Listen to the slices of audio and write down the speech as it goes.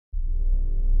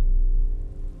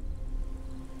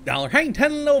Hey,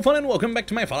 hello fun and welcome back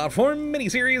to my Fallout 4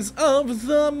 miniseries of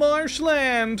the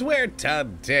Marshland, where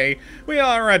today we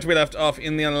are right we left off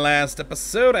in the last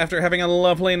episode after having a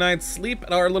lovely night's sleep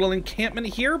at our little encampment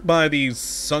here by the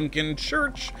sunken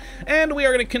church, and we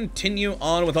are going to continue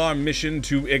on with our mission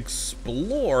to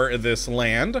explore this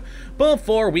land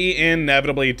before we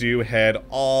inevitably do head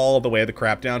all the way the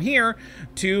crap down here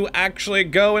to actually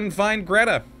go and find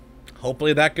Greta.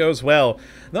 Hopefully that goes well.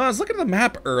 Though I was looking at the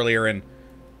map earlier and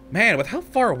man, with how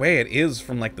far away it is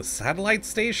from, like, the satellite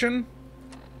station,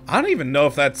 I don't even know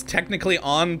if that's technically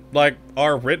on, like,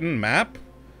 our written map.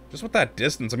 Just with that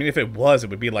distance. I mean, if it was, it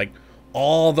would be, like,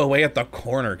 all the way at the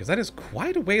corner, because that is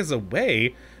quite a ways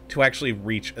away to actually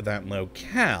reach that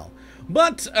locale.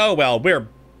 But, oh well, we're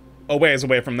a ways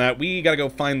away from that. We gotta go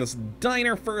find this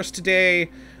diner first today,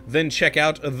 then check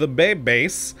out the Babe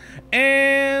Base,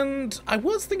 and I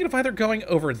was thinking of either going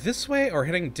over this way or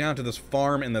heading down to this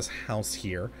farm in this house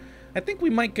here. I think we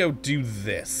might go do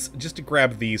this, just to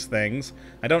grab these things.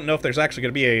 I don't know if there's actually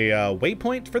going to be a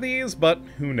waypoint for these, but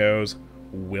who knows?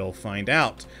 We'll find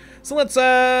out. So let's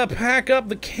pack up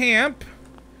the camp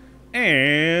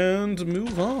and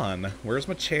move on. Where's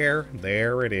my chair?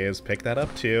 There it is. Pick that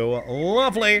up too.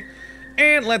 Lovely.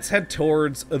 And let's head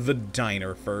towards the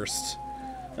diner first.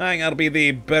 I think that'll be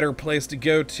the better place to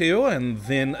go to, and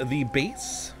then the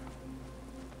base.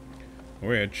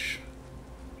 Which...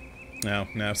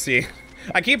 No, see,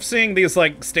 I keep seeing these,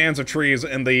 like, stands of trees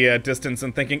in the distance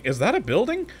and thinking, is that a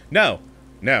building? No.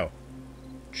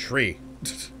 Tree.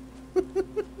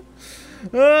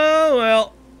 Oh,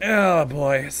 well. Oh,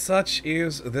 boy. Such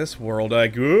is this world.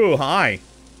 Ooh, hi.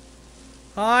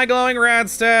 Hi, glowing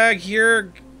radstag.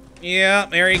 Here. Yeah,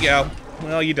 there you go.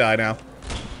 Well, you die now.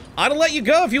 I'd have let you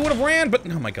go if you would have ran, but...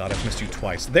 Oh, my God, I've missed you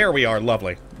twice. There we are.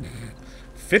 Lovely.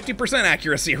 50%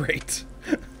 accuracy rate.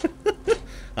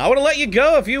 I would have let you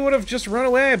go if you would have just run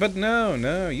away, but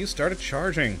no, you started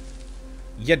charging.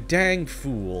 You dang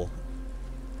fool.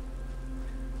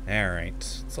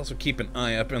 Alright, let's also keep an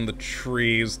eye up in the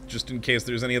trees, just in case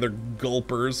there's any other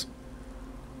gulpers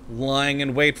lying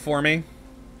in wait for me.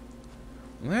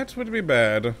 That would be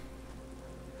bad.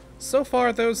 So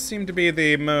far, those seem to be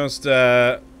the most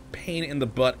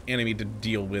pain-in-the-butt enemy to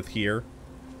deal with here.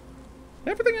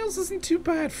 Everything else isn't too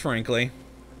bad, frankly.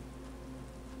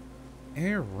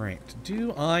 Alright,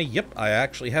 do I... Yep, I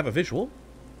actually have a visual.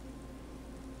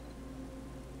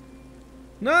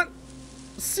 Not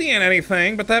seeing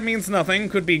anything, but that means nothing.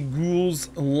 Could be ghouls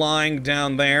lying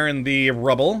down there in the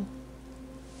rubble.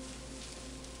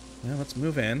 Well, let's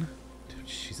move in. Dude,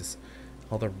 Jesus.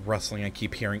 All the rustling I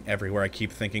keep hearing everywhere. I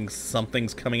keep thinking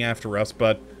something's coming after us,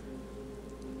 but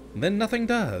then nothing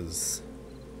does.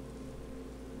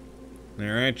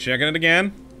 Alright, checking it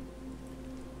again.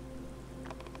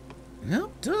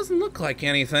 Nope, doesn't look like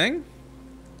anything.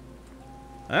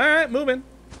 Alright, moving.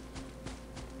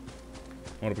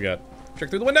 What have we got? Check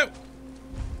through the window.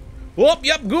 Whoop,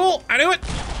 yep, ghoul. I knew it.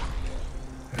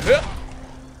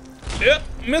 Yep,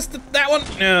 missed it, that one.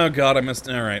 Oh, God, I missed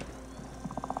it. Alright.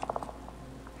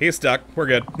 He's stuck. We're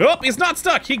good. Nope, he's not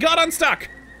stuck. He got unstuck.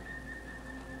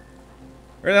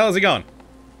 Where the hell is he going?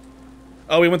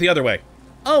 Oh, he went the other way.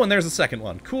 Oh, and there's a second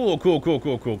one. Cool.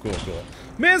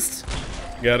 Missed.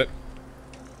 Got it.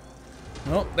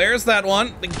 Well, there's that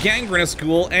one, the gangrenous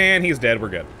ghoul, and he's dead. We're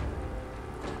good.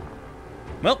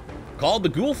 Well, called the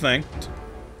ghoul thing.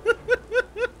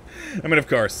 I mean, of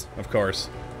course.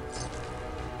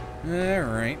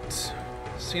 Alright.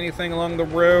 See anything along the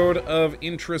road of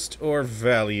interest or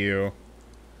value?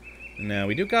 No,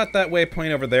 we do got that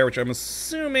waypoint over there, which I'm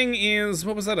assuming is,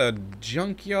 what was that, a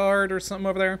junkyard or something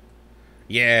over there?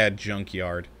 Yeah,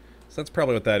 junkyard. So that's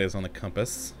probably what that is on the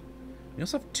compass. We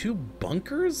also have 2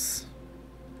 bunkers?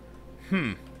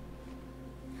 Oh,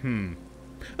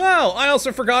 I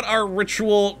also forgot our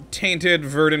ritual tainted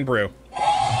verdant brew.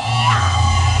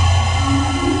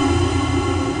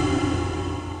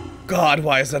 God,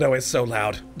 why is that always so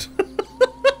loud?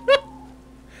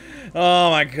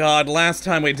 Oh my God, last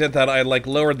time we did that, I, like,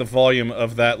 lowered the volume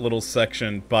of that little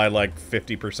section by, like,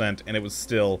 50%, and it was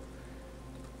still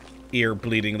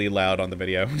ear-bleedingly loud on the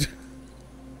video.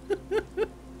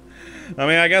 I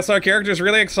mean, I guess our character's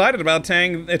really excited about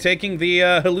taking the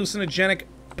hallucinogenic,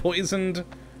 poisoned,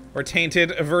 or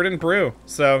tainted verdant brew.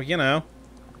 So, you know,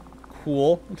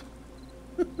 cool.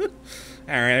 Alright,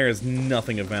 there is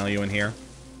nothing of value in here.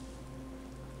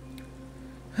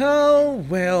 Oh,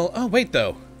 well. Oh, wait,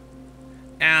 though.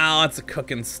 Ow, it's a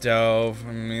cooking stove.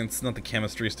 I mean, it's not the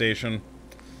chemistry station.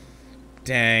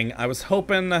 Dang, I was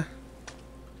hoping...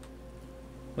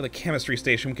 with a chemistry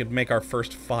station we could make our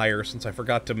first fire, since I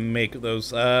forgot to make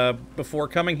those before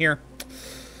coming here.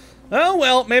 Oh,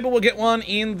 well, maybe we'll get one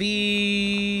in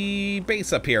the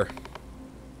base up here.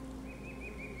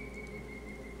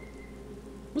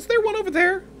 Was there one over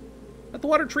there? At the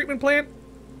water treatment plant?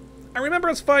 I remember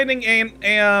us finding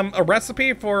a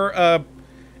recipe for a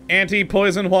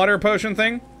anti-poison water potion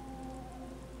thing.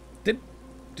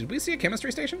 Did we see a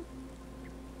chemistry station?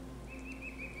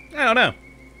 I don't know.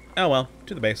 Oh well,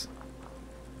 to the base.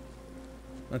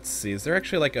 Let's see, is there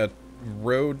actually like a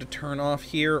road to turn off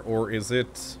here, or is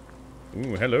it...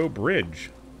 Ooh, hello,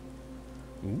 bridge.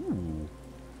 Ooh.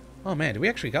 Oh man, do we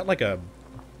actually got like a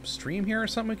stream here or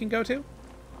something we can go to?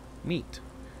 Neat.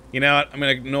 You know what, I'm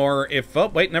gonna ignore if... Oh,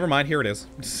 wait, never mind, here it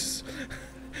is.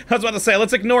 I was about to say,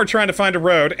 let's ignore trying to find a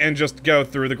road and just go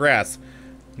through the grass.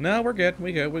 No, we're good,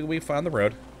 we found the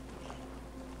road.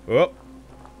 Oh.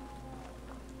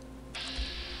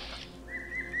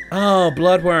 Oh,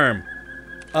 bloodworm.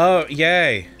 Oh,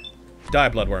 yay. Die,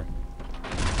 bloodworm.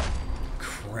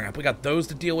 Crap, we got those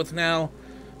to deal with now.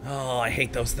 Oh, I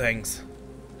hate those things.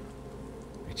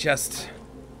 They're just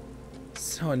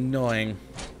so annoying.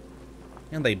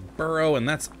 And they burrow, and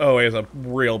that's always a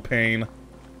real pain.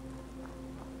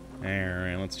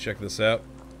 Alright, let's check this out.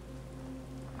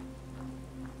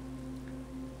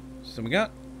 So we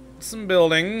got some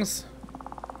buildings.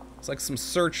 Looks like some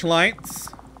searchlights.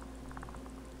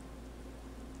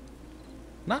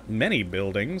 Not many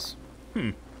buildings.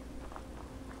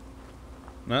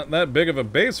 Not that big of a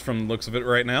base from the looks of it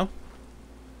right now.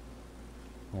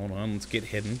 Hold on, let's get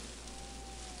hidden.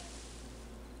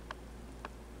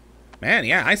 Man,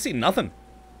 yeah, I see nothing.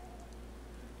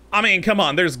 I mean, come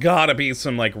on, there's gotta be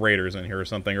some, like, raiders in here or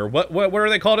something. Or what are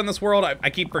they called in this world? I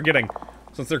keep forgetting.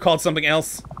 Since they're called something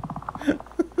else.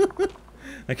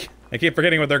 I keep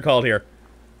forgetting what they're called here.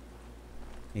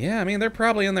 Yeah, I mean, they're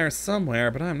probably in there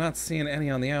somewhere, but I'm not seeing any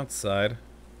on the outside.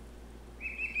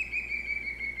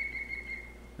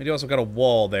 We also got a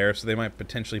wall there, so they might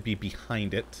potentially be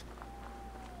behind it.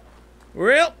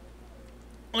 Well,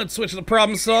 let's switch to the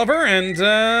problem solver and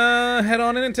head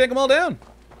on in and take them all down.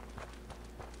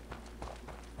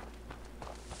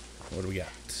 What do we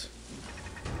got?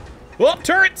 Oh,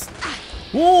 turrets!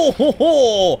 Whoa, ho,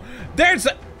 ho. There's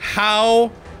a...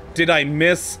 How did I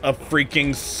miss a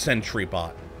freaking sentry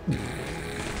bot?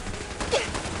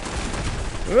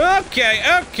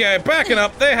 Okay, backing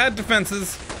up. They had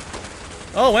defenses.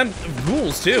 Oh, and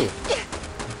ghouls, too.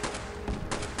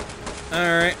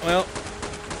 Alright, well.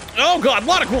 Oh, God, a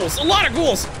lot of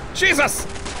ghouls. Jesus!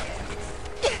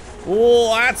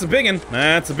 Oh, that's a big one.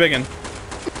 That's a big one.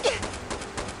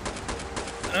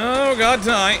 Oh, God,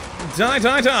 die.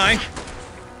 Die.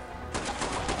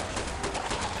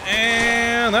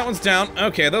 And that one's down.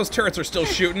 Okay, those turrets are still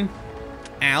shooting.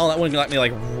 Ow, that one got me,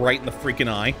 like, right in the freaking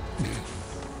eye.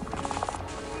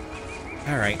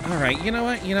 Alright. You know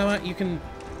what? You can...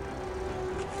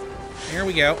 There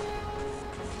we go.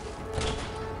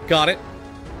 Got it.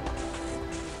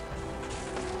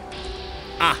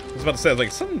 Ah, I was about to say,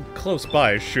 like, something close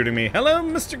by is shooting me. Hello,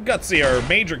 Mr. Gutsy, or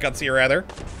Major Gutsy, rather.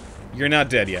 You're not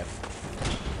dead yet.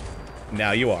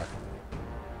 Now you are.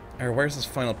 Alright, where's this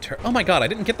final turret? Oh my god, I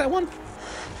didn't get that one?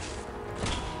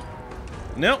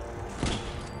 Nope.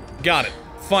 Got it.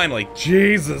 Finally.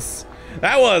 Jesus.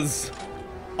 That was...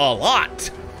 a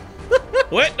lot.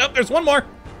 Wait, nope, there's one more.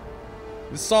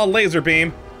 Just saw a laser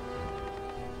beam.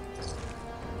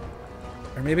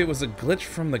 Or maybe it was a glitch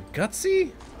from the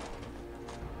Gutsy?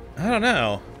 I don't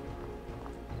know.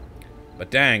 But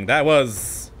dang, that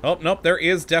was... Oh, nope, there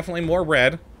is definitely more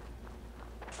red.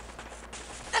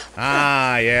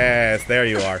 Ah, yes, there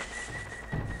you are.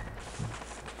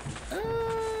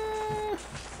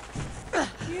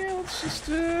 Yeah, let's just,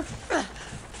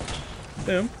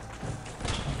 boom.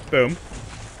 Boom.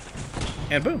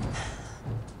 And boom.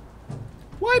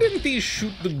 Why didn't these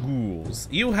shoot the ghouls?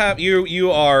 You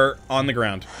are on the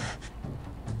ground.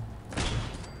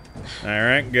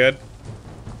 Alright, good.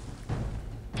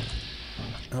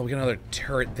 Oh, we got another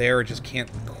turret there. It just can't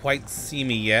quite see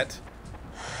me yet.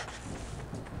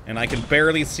 And I can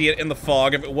barely see it in the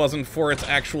fog if it wasn't for its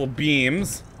actual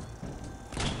beams.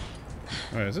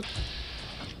 Where is it?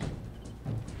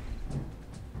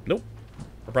 Nope.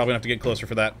 We're probably gonna have to get closer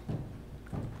for that.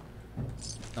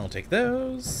 I'll take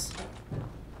those.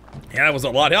 Yeah, that was a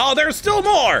lot. Oh, there's still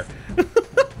more!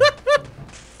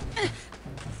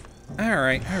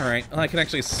 Alright. Well, I can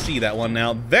actually see that one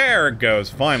now. There it goes,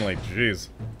 finally. Jeez.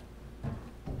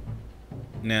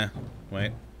 Nah,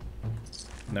 wait.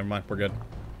 Never mind, we're good.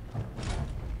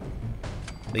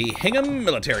 The Hingham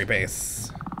Military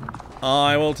Base.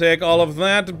 I will take all of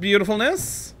that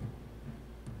beautifulness.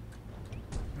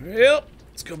 Yep.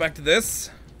 Let's go back to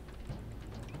this.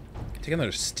 Take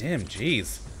another stim,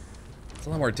 jeez. It's a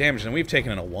lot more damage than we've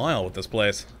taken in a while with this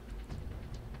place.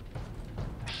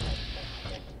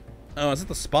 Oh, is it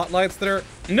the spotlights that are...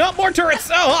 No, more turrets!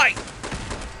 Oh, hi!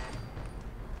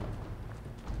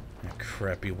 Oh,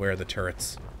 crap, beware the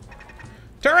turrets.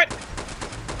 Turret!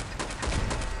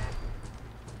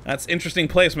 That's interesting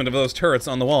placement of those turrets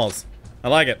on the walls. I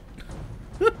like it.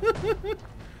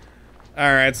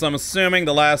 Alright, so I'm assuming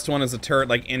the last one is a turret,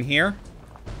 like, in here.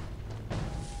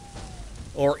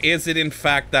 Or is it, in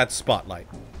fact, that spotlight?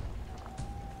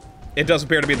 It does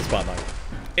appear to be the spotlight.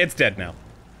 It's dead now.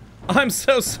 I'm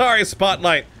so sorry,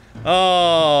 spotlight.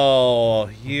 Oh,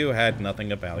 you had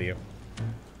nothing of value.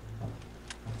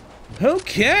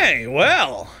 Okay,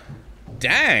 well.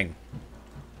 Dang.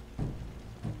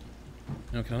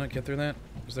 No, can I not get through that?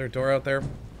 Was there a door out there?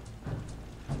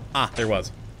 Ah, there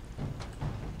was.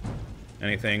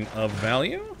 Anything of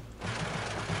value?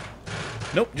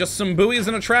 Nope, just some buoys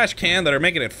in a trash can that are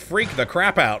making it freak the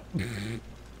crap out.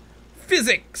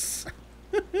 Physics!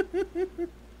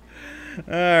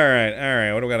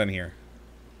 Alright, what do we got in here?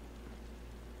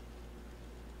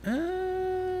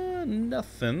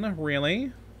 Nothing,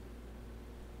 really.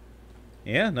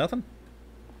 Yeah, nothing.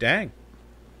 Dang.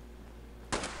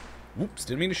 Whoops,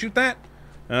 didn't mean to shoot that.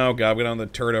 Oh god, we got on the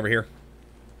turret over here.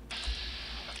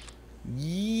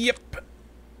 Yep.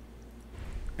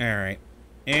 Alright.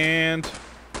 And...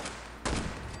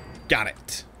 got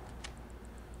it.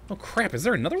 Oh crap, is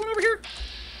there another one over here?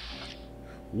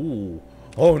 Ooh.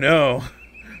 Oh no.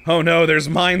 Oh no, there's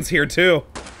mines here too.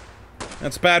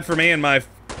 That's bad for me and my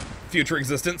future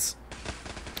existence.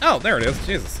 Oh, there it is.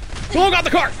 Jesus. Oh, got the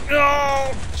car!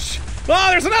 Oh! Oh,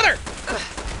 there's another!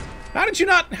 How did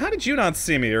you not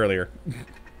see me earlier?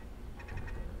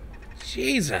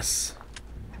 Jesus.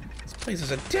 This place is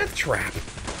a death trap.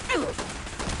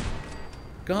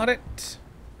 Got it.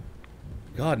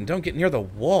 God, and don't get near the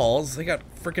walls. They got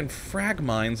freaking frag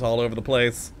mines all over the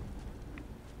place.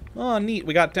 Oh, neat.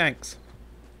 We got tanks.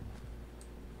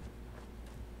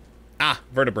 Ah,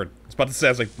 vertebrate. I was about to say,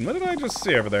 I was like, what did I just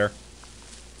see over there?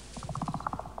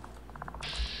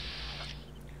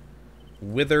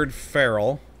 Withered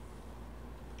feral.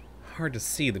 Hard to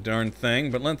see the darn thing,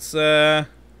 but let's, there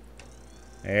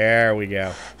we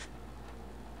go.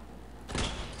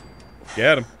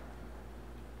 Get him.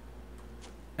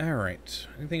 Alright.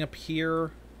 Anything up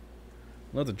here?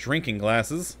 Loads of drinking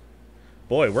glasses.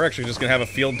 Boy, we're actually just gonna have a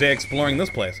field day exploring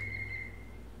this place.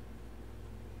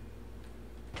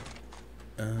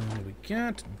 What do we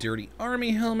got? Dirty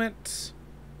army helmet.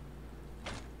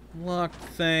 Locked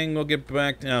thing. We'll get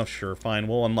back to... oh, sure, fine.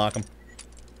 We'll unlock them.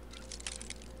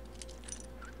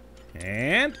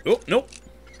 And... oh, nope.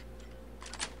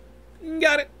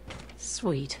 Got it.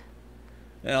 Sweet.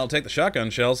 I'll take the shotgun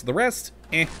shells. The rest,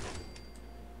 eh.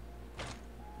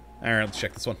 Alright, let's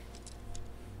check this one.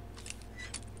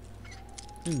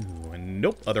 Ooh, and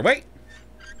nope. Other way.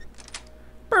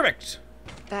 Perfect.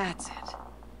 That's it.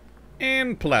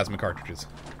 And plasma cartridges.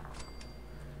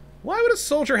 Why would a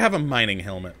soldier have a mining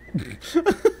helmet?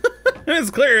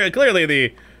 It's clearly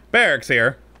the barracks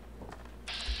here.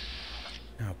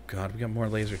 Oh god, we got more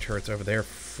laser turrets over there.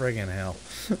 Friggin' hell.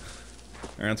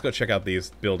 Alright, let's go check out these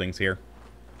buildings here.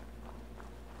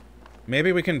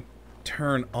 Maybe we can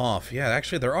turn off. Yeah,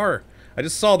 actually there are. I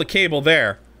just saw the cable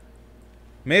there.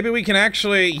 Maybe we can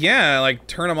actually, yeah, like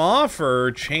turn them off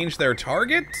or change their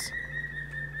target?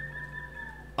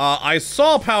 I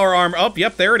saw power armor. Oh,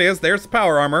 yep, there it is. There's the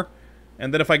power armor.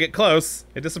 And then if I get close,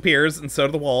 it disappears, and so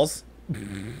do the walls.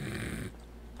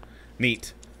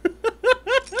 Neat.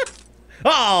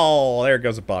 Oh, there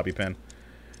goes a bobby pin.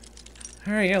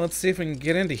 Alright, yeah, let's see if we can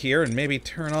get into here and maybe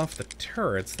turn off the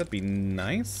turrets. That'd be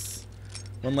nice.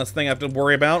 One less thing I have to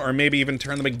worry about, or maybe even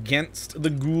turn them against the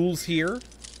ghouls here.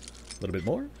 A little bit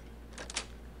more.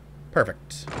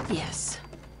 Perfect. Yes.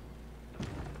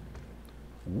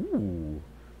 Ooh.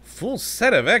 Full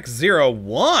set of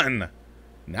X01.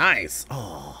 Nice.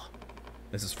 Oh.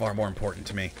 This is far more important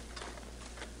to me.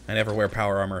 I never wear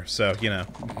power armor, so, you know.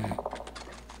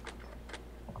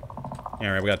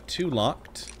 Alright, we got 2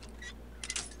 locked.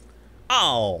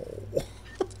 Oh.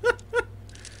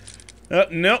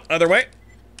 No, other way.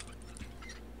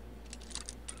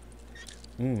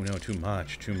 Ooh, no, too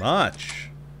much. Too much.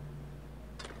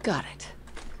 Got it.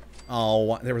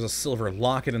 Oh, there was a silver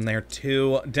locket in there,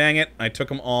 too. Dang it. I took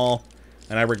them all,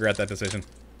 and I regret that decision.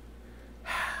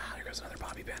 There goes another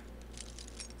bobby pin.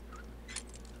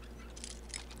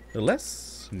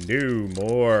 Less? No,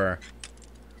 more.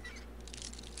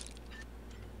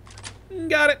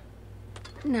 Got it.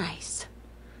 Nice.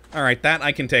 Alright, that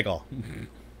I can take all.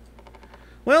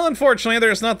 Well, unfortunately,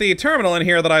 there's not the terminal in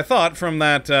here that I thought from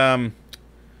that,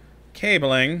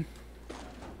 cabling.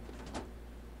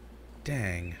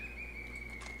 Dang.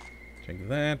 Check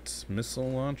that. Missile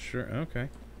launcher. Okay.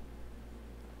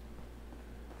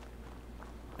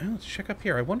 Oh, let's check up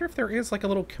here. I wonder if there is like a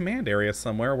little command area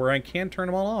somewhere where I can turn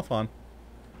them all off on.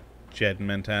 Jed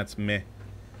mentats meh.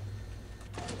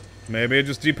 Maybe it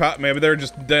just maybe they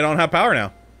don't have power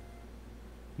now.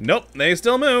 Nope, they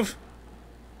still move.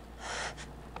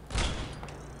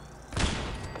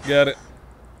 Got it.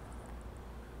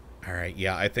 All right,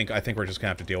 yeah, I think we're just gonna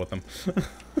have to deal with them.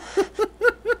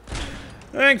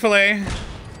 Thankfully,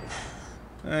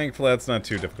 that's not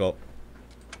too difficult.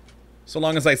 So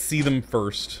long as I see them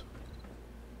first.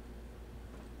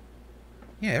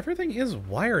 Yeah, everything is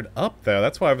wired up though.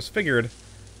 That's why I was figured.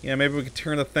 Yeah, maybe we could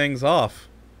turn the things off.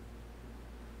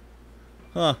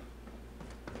 Huh.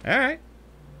 All right.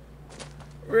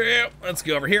 Let's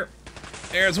go over here.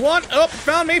 There's one. Oh,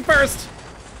 found me first.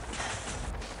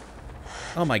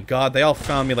 Oh my god, they all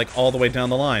found me like all the way down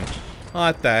the line.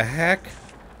 What the heck?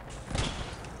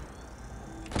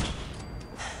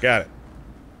 Got it.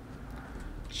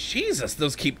 Jesus,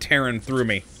 those keep tearing through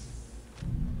me.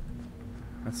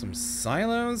 Got some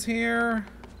silos here.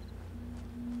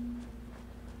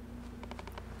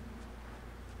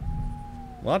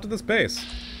 A lot to this base.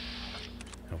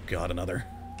 Oh god, another.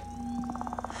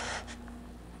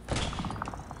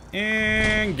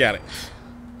 And got it.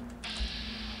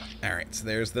 Alright, so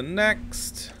there's the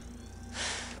next.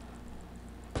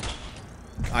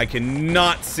 I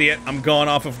cannot see it. I'm going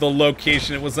off of the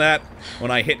location it was at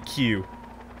when I hit Q.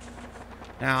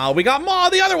 Now, we got more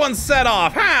of the other ones set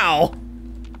off. How?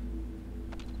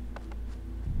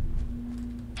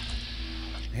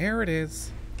 There it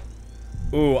is.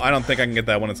 Ooh, I don't think I can get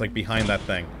that one. It's like behind that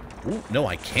thing. Ooh, no,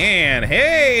 I can.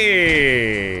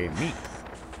 Hey! Neat.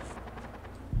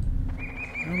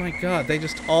 Oh my god, they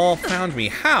just all found me.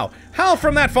 How? How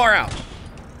from that far out?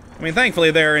 I mean,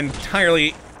 thankfully they're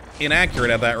entirely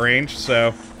inaccurate at that range,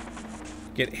 so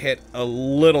get hit a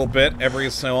little bit every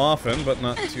so often, but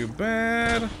not too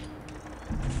bad.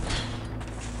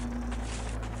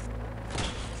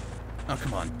 Oh,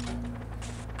 come on.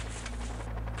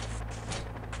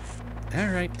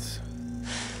 Alright.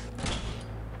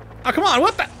 Oh, come on,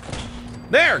 what the?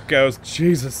 There it goes,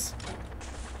 Jesus.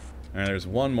 Alright, there's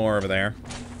one more over there.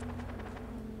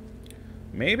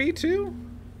 Maybe two?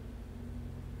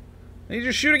 Need you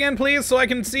to shoot again, please, so I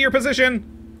can see your position.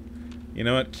 You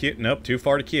know what? Q. Nope, too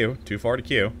far to Q. Too far to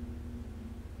Q.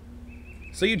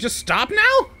 So you just stop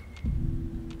now?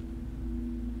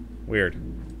 Weird.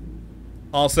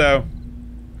 Also...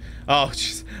 Oh,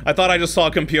 jeez. I thought I just saw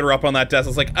a computer up on that desk. I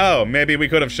was like, oh, maybe we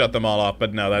could have shut them all off,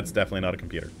 but no, that's definitely not a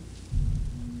computer.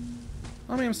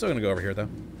 I mean, I'm still gonna go over here, though.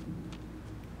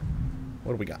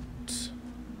 What do we got?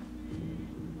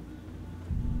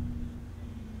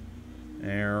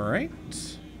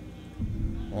 Alright.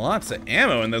 Lots of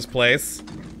ammo in this place.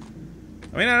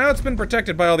 I mean, I know it's been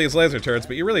protected by all these laser turrets,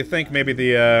 but you really think maybe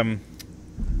the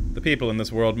people in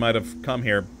this world might have come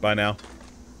here by now.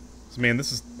 I mean,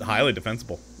 this is highly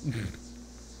defensible. I mean,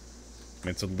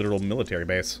 it's a literal military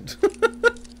base.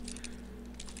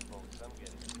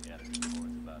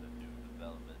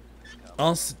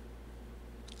 Also,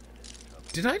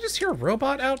 did I just hear a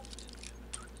robot out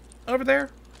over there?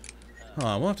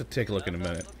 Oh, we'll have to take a look in a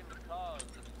minute.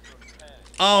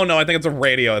 Oh no, I think it's a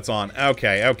radio that's on.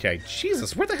 Okay, okay.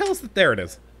 Jesus, where the hell is it? There it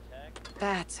is.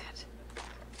 That's it.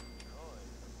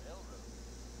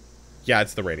 Yeah,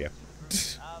 it's the radio.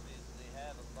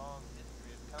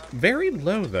 Very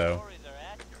low, though.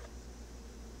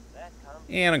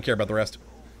 Yeah, I don't care about the rest.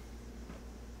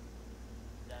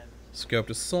 Scoped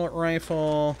assault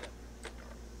rifle.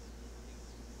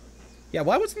 Yeah,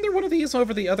 why wasn't there one of these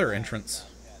over the other entrance?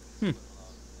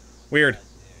 Weird.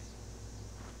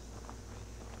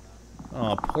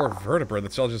 Oh, poor vertebra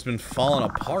that's all just been falling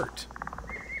apart.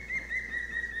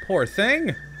 Poor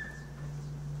thing.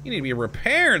 You need to be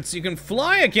repaired so you can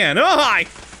fly again. Oh, hi!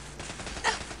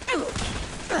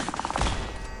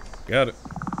 Got it.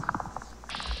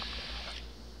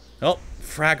 Oh,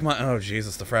 frag mine. Oh,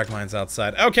 Jesus, the frag mine's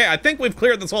outside. Okay, I think we've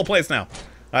cleared this whole place now.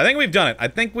 I think we've done it. I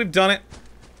think we've done it.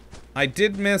 I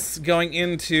did miss going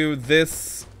into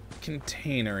this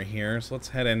container here, so let's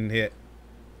head and hit.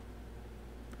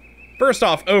 First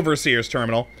off, Overseer's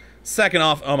terminal. Second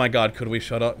off, oh my god, could we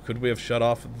have shut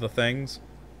off the things?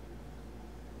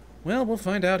 Well, we'll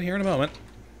find out here in a moment.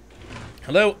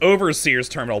 Hello, Overseer's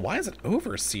terminal. Why is it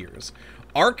Overseer's?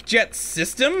 ArcJet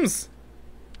Systems?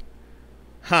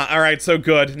 Huh, alright, so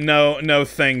good. No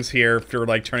things here for,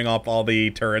 like, turning off all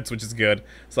the turrets, which is good.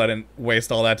 So I didn't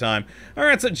waste all that time.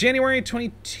 Alright, so January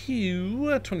 22,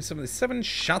 2077,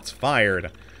 shots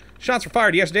fired. Shots were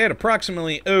fired yesterday at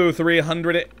approximately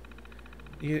 0300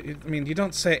 I mean, you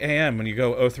don't say AM when you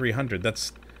go 0300.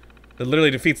 That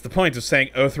literally defeats the point of saying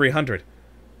 0300.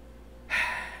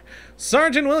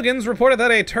 Sergeant Wilkins reported that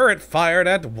a turret fired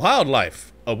at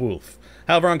wildlife, a wolf.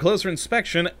 However, on closer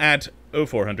inspection at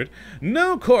 0400,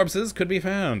 no corpses could be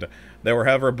found. There were,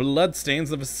 however, bloodstains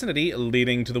in the vicinity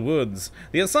leading to the woods.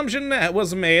 The assumption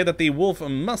was made that the wolf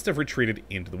must have retreated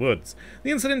into the woods.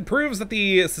 The incident proves that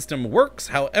the system works.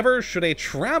 However, should a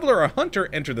traveler or hunter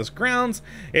enter this grounds,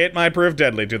 it might prove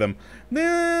deadly to them.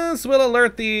 This will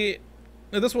alert the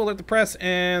press,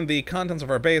 and the contents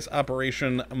of our base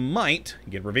operation might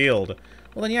get revealed.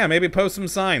 Well then, yeah, maybe post some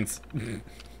signs.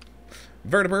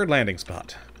 Vertibird landing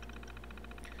spot.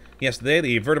 Yesterday,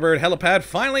 the Vertibird helipad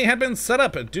finally had been set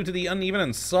up. Due to the uneven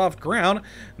and soft ground,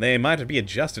 they might be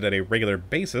adjusted at a regular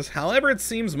basis. However, it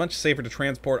seems much safer to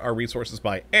transport our resources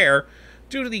by air.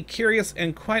 Due to the curious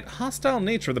and quite hostile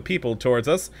nature of the people towards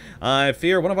us, I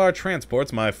fear one of our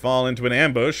transports might fall into an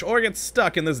ambush or get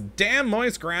stuck in this damn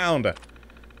moist ground.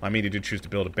 I mean, you did choose to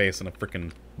build a base in a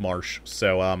frickin' marsh,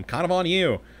 so kind of on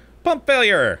you. Pump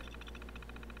failure!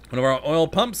 One of our oil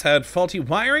pumps had faulty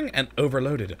wiring and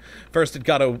overloaded. First, it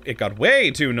got way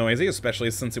too noisy,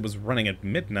 especially since it was running at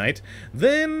midnight.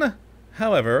 Then,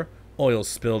 however, oil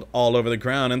spilled all over the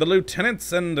ground, and the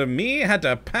lieutenants and me had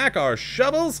to pack our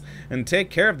shovels and take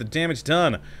care of the damage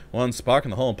done. One spark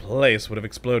and the whole place would have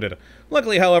exploded.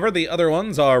 Luckily, however, the other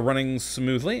ones are running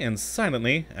smoothly and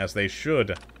silently, as they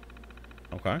should.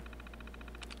 Okay.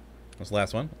 What's the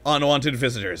last one? Unwanted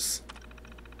visitors.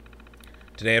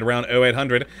 Today at around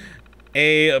 0800,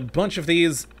 a bunch of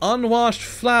these unwashed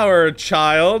flower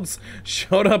childs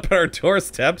showed up at our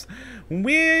doorsteps,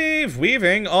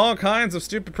 weaving all kinds of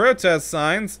stupid protest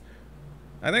signs.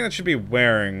 I think that should be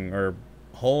wearing or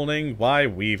holding. Why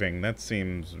weaving? That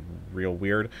seems real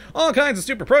weird. All kinds of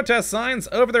stupid protest signs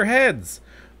over their heads.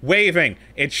 Waving.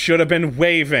 It should have been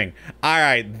waving.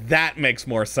 Alright, that makes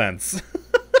more sense.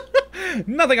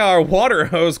 Nothing our water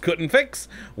hose couldn't fix.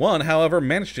 One, however,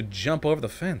 managed to jump over the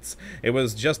fence. It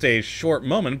was just a short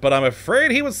moment, but I'm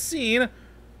afraid he was seeing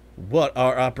what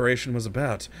our operation was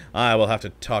about. I will have to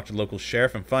talk to the local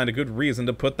sheriff and find a good reason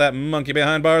to put that monkey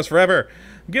behind bars forever.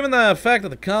 Given the fact that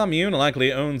the commune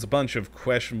likely owns a bunch of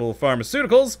questionable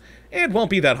pharmaceuticals, it won't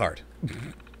be that hard.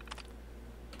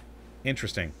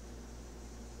 Interesting.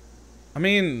 I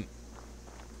mean,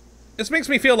 this makes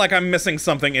me feel like I'm missing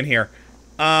something in here.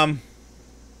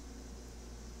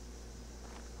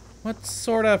 What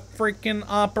sort of freaking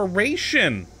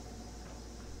operation?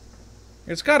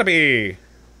 There's gotta be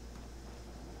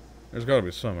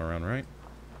some around, right?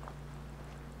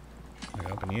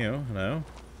 I open you. Hello?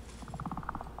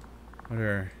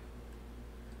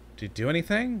 Did you do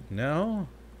anything? No?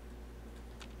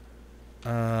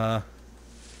 I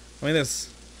mean,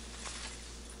 this...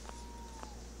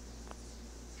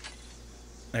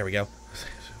 There we go.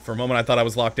 For a moment, I thought I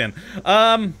was locked in.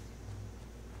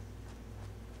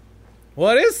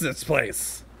 What is this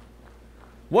place?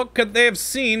 What could they have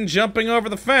seen jumping over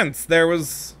the fence?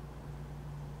 There's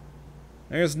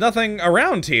nothing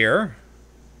around here.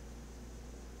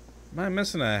 Am I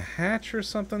missing a hatch or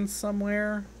something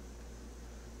somewhere?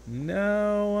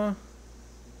 No.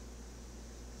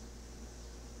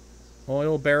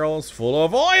 Oil barrels full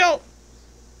of oil!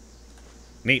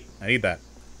 Neat. I need that.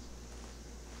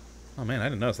 Oh man, I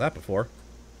didn't notice that before.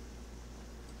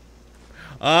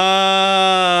 I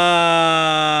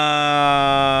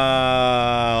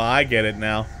get it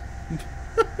now.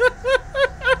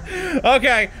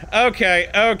 Okay.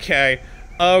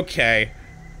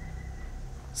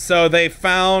 So they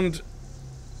found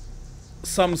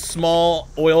some small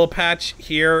oil patch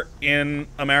here in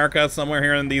America, somewhere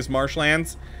here in these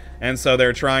marshlands, and so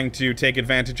they're trying to take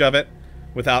advantage of it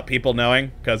without people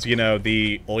knowing, because, you know,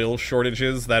 the oil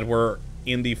shortages that were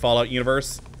in the Fallout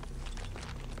universe.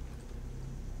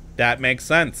 That makes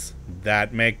sense.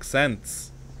 That makes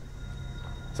sense.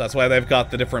 So that's why they've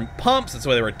got the different pumps. That's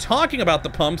why they were talking about the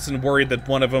pumps and worried that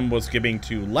one of them was getting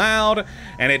too loud.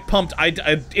 And it pumped.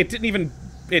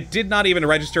 It did not even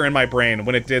register in my brain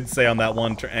when it did say on that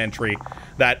one entry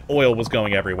that oil was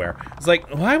going everywhere. It's like,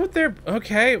 why would there...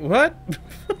 Okay, what?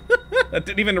 That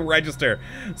didn't even register.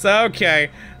 So, okay.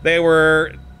 They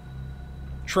were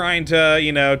trying to,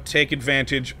 you know, take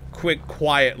advantage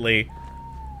quietly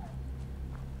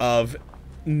of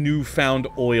newfound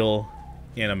oil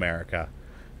in America.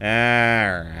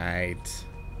 Alright.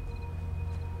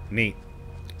 Neat.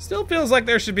 Still feels like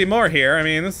there should be more here. I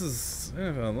mean, this is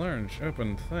a large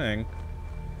open thing.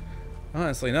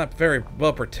 Honestly, not very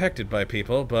well protected by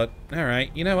people, but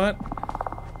alright. You know what?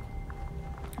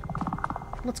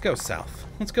 Let's go south.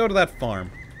 Let's go to that farm.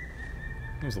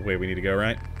 That was the way we need to go,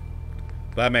 right?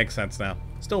 That makes sense now.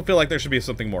 Still feel like there should be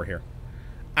something more here.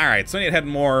 Alright, so I need to head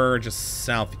more just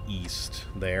southeast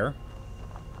there.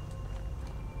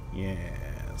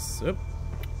 Yes. Oop.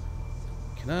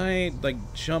 Can I, like,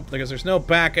 jump? Because there's no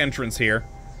back entrance here.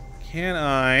 Can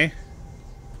I...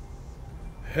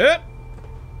 Hit!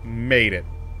 Made it.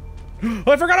 Oh,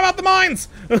 I forgot about the mines!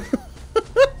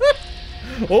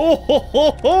 Oh, ho,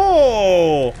 ho,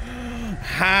 ho!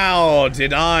 How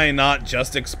did I not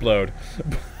just explode?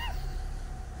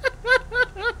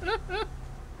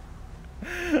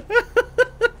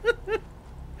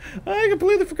 I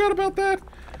completely forgot about that.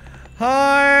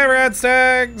 Hi, red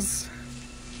stags.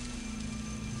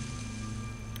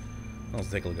 Let's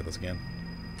take a look at this again.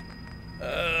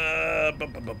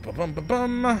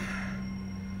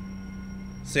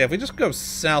 So yeah, if we just go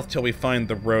south till we find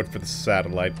the road for the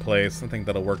satellite place, I think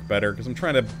that'll work better, because I'm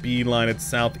trying to beeline it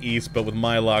southeast, but with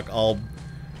my luck, I'll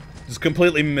just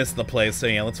completely miss the place. So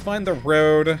yeah, let's find the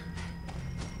road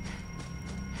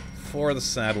for the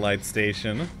satellite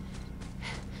station, which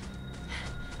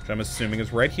I'm assuming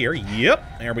is right here.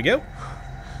 Yep, there we go.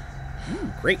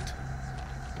 Ooh, great.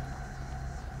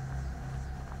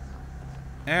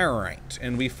 Alright,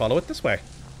 and we follow it this way.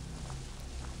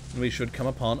 We should come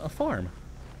upon a farm.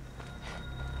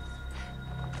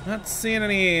 Not seeing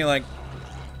any, like...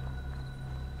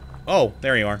 Oh,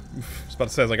 there you are. I was about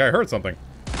to say, like, I heard something.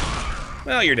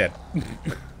 Well, you're dead.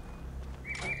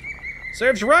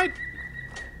 Serves you right.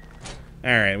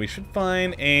 Alright, we should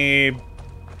find a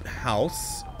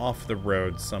house off the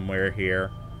road somewhere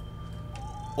here.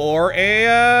 Or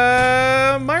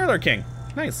a, Mirelurk King.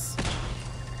 Nice.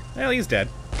 Well, he's dead.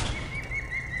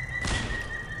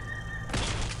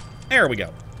 There we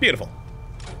go. Beautiful.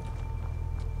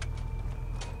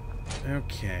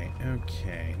 Okay,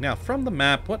 okay. Now, from the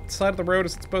map, what side of the road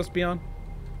is it supposed to be on?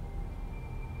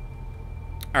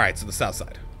 Alright, so the south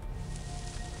side.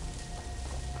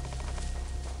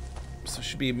 So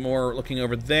should be more looking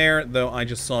over there, though I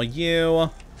just saw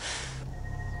you.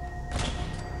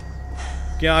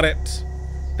 Got it.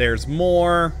 There's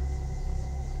more.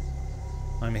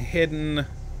 I'm hidden.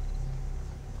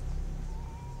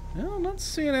 Well, not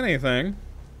seeing anything.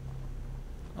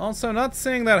 Also, not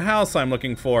seeing that house I'm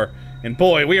looking for. And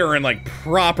boy, we are in, like,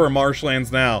 proper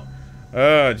marshlands now.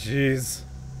 Oh, jeez.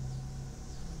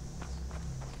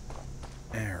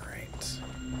 Alright.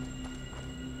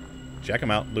 Check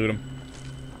him out. Loot him.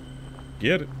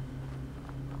 Get it.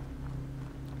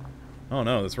 Oh,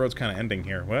 no. This road's kind of ending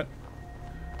here. What?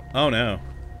 Oh, no.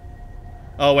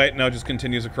 Oh, wait. No, it just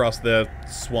continues across the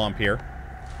swamp here.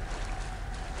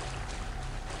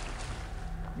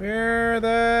 Where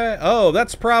the... Oh,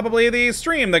 that's probably the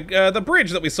stream, the bridge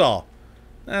that we saw.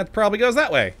 That probably goes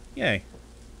that way. Yay.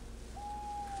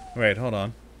 Wait, hold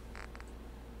on.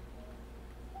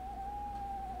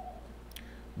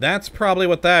 That's probably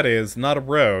what that is, not a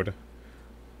road.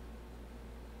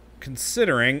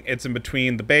 Considering it's in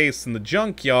between the base and the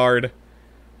junkyard,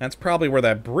 that's probably where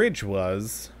that bridge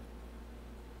was.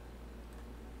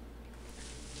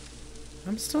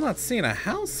 I'm still not seeing a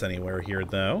house anywhere here,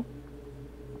 though.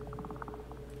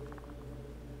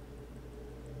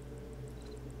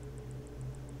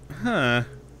 Huh.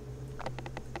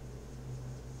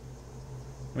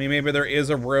 I mean, maybe there is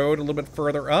a road a little bit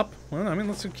further up. Well, I mean,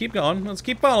 let's keep going. Let's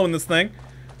keep following this thing.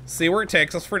 See where it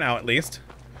takes us for now, at least.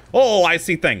 Oh, I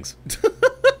see things.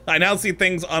 I now see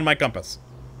things on my compass.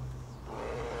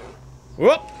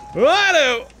 Whoop!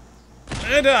 Whoa!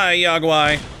 And die,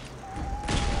 Yagwai.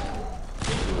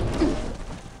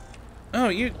 Oh,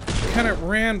 you kind of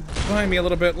ran by me a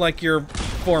little bit like your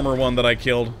former one that I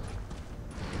killed.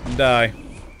 Die.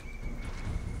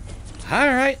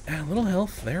 Alright, a little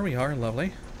health. There we are,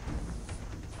 lovely.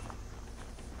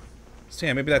 So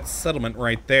yeah, maybe that settlement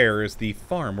right there is the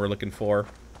farm we're looking for.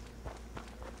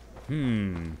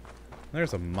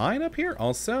 There's a mine up here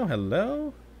also.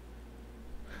 Hello?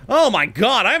 Oh my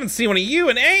god, I haven't seen one of you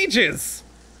in ages!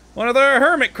 One of the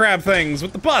hermit crab things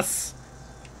with the bus.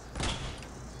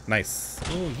 Nice.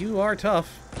 Oh, you are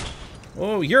tough.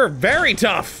 Oh, you're very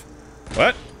tough!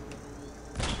 What?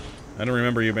 I don't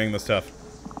remember you being this tough.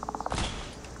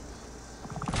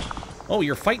 Oh,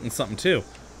 you're fighting something too.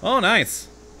 Oh, nice.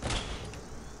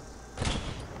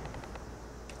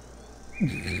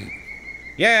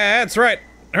 Yeah, that's right.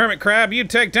 Hermit crab, you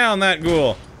take down that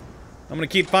ghoul. I'm gonna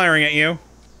keep firing at you.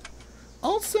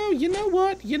 Also, you know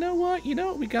what? You know what? You know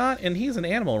what we got? And he's an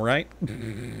animal, right?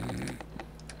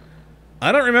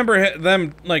 I don't remember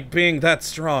them, like, being that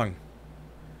strong.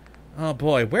 Oh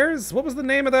boy, what was the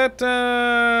name of that, the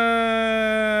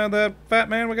fat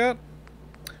man we got?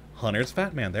 Hunter's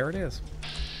Fat Man, there it is.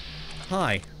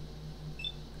 Hi.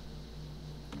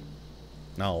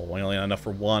 No, we only have enough for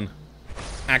one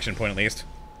action point at least.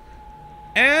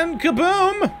 And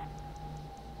kaboom!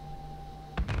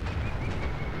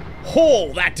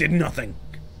 Oh, that did nothing.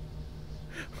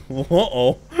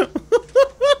 Uh-oh.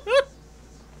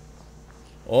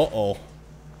 Uh-oh.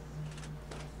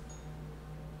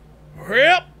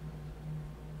 Yep.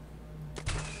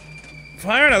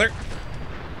 Fire another.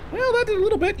 Well, that did a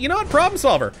little bit. You know what? Problem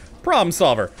solver. Problem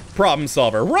solver. Problem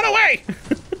solver. Run away!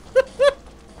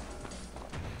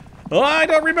 Oh, I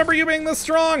don't remember you being this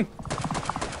strong.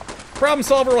 Problem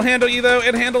solver will handle you, though.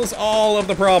 It handles all of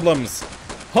the problems.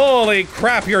 Holy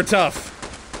crap, you're tough.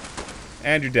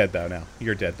 And you're dead, though, now.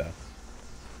 You're dead, though.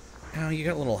 Oh, you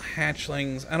got little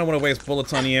hatchlings. I don't want to waste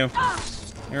bullets on you.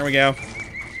 There we go.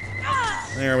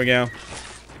 There we go.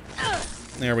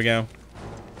 There we go.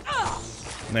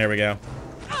 There we go.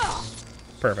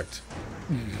 Perfect.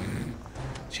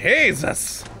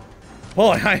 Jesus!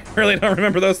 Boy, I really don't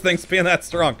remember those things being that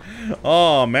strong.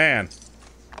 Oh, man.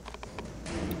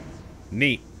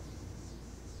 Neat.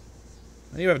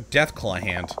 You have a Deathclaw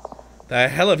hand. The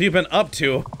hell have you been up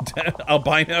to,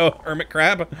 albino hermit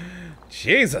crab?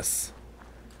 Jesus.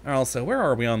 Also, where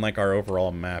are we on, like, our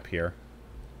overall map here?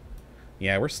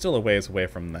 Yeah, we're still a ways away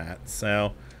from that,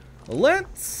 so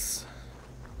let's...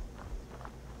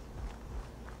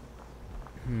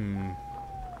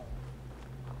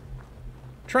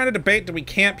 Trying to debate, do we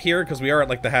camp here, because we are at,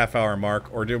 like, the half-hour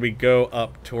mark, or do we go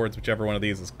up towards whichever one of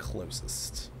these is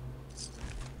closest?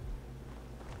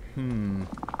 So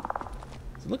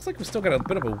it looks like we've still got a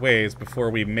bit of a ways before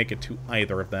we make it to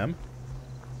either of them.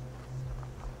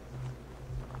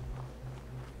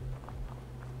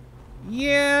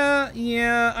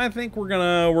 Yeah, I think we're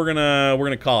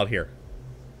gonna call it here.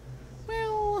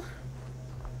 Well,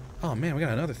 oh man, we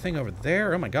got another thing over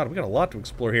there. Oh my god, we got a lot to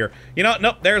explore here. You know,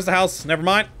 nope, there's the house. Never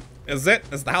mind. This is it.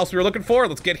 This is the house we were looking for.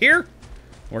 Let's get here.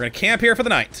 We're gonna camp here for the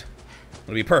night.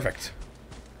 It'll be perfect.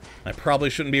 I probably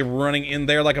shouldn't be running in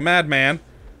there like a madman.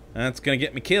 That's gonna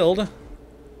get me killed.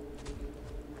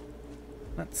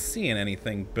 Not seeing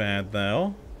anything bad,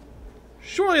 though.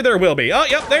 Surely there will be. Oh,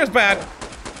 yep, there's bad.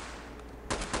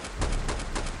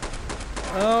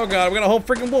 Oh, God, we got a whole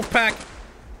freaking wolf pack.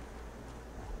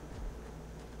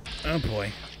 Oh,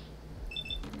 boy.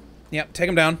 Yep, take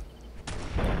him down.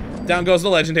 Down goes the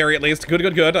legendary, at least. Good,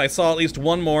 good, good. I saw at least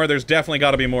one more. There's definitely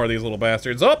got to be more of these little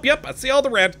bastards. Oh, yep, I see all the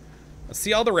red. I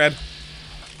see all the red.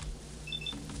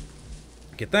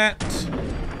 Get that.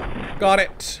 Got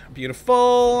it.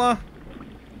 Beautiful.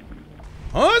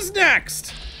 Who's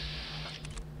next?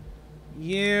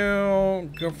 You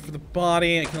go for the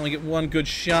body. I can only get one good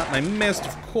shot, and I missed,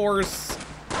 of course.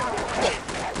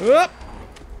 Whoop.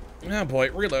 Oh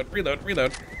boy, reload, reload,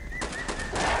 reload.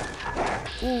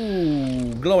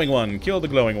 Ooh, glowing one. Kill the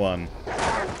glowing one.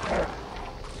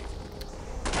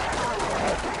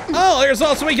 Oh, there's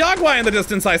also a Yagwai in the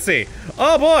distance, I see.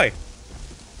 Oh boy.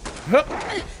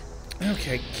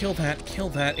 Okay, kill that, kill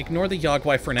that. Ignore the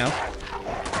Yagwai for now.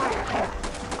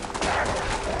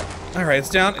 Alright, it's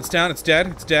down, it's down, it's dead,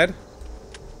 it's dead.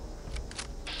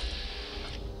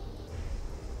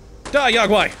 Die,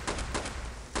 Yagwai!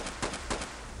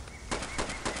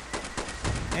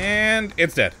 And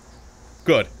it's dead.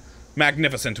 Good.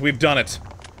 Magnificent, we've done it.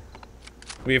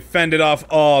 We've fended off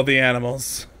all the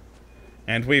animals.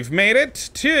 And we've made it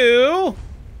to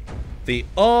the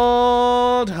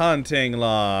old hunting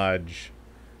lodge.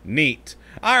 Neat.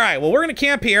 Alright, well, we're gonna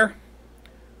camp here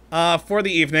for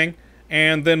the evening.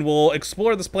 And then we'll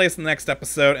explore this place in the next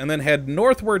episode, and then head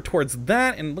northward towards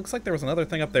that, and it looks like there was another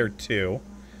thing up there too.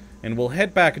 And we'll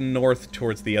head back north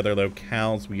towards the other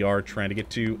locales we are trying to get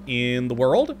to in the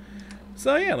world.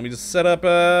 So yeah, let me just set up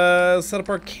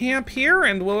our camp here,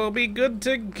 and we'll be good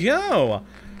to go.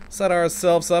 Set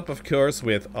ourselves up, of course,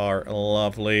 with our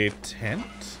lovely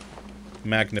tent.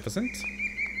 Magnificent.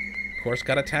 Of course,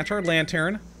 gotta attach our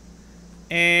lantern.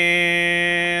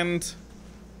 And...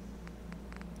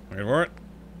 wait for it.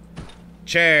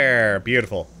 Chair.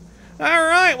 Beautiful.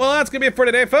 Alright, well that's gonna be it for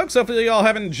today, folks. Hopefully you all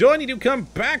have enjoyed. You do come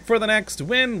back for the next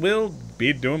win. We'll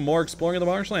be doing more exploring of the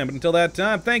Marshland. But until that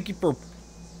time, thank you for...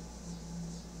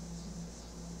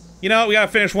 You know, we gotta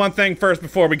finish one thing first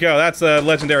before we go. That's a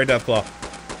legendary Deathclaw.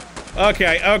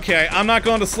 Okay, okay. I'm not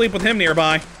going to sleep with him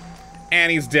nearby. And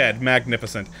he's dead.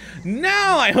 Magnificent.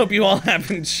 Now, I hope you all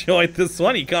have enjoyed this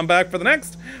one. You come back for the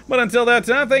next. But until that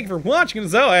time, thank you for watching,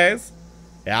 as always.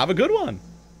 Have a good one.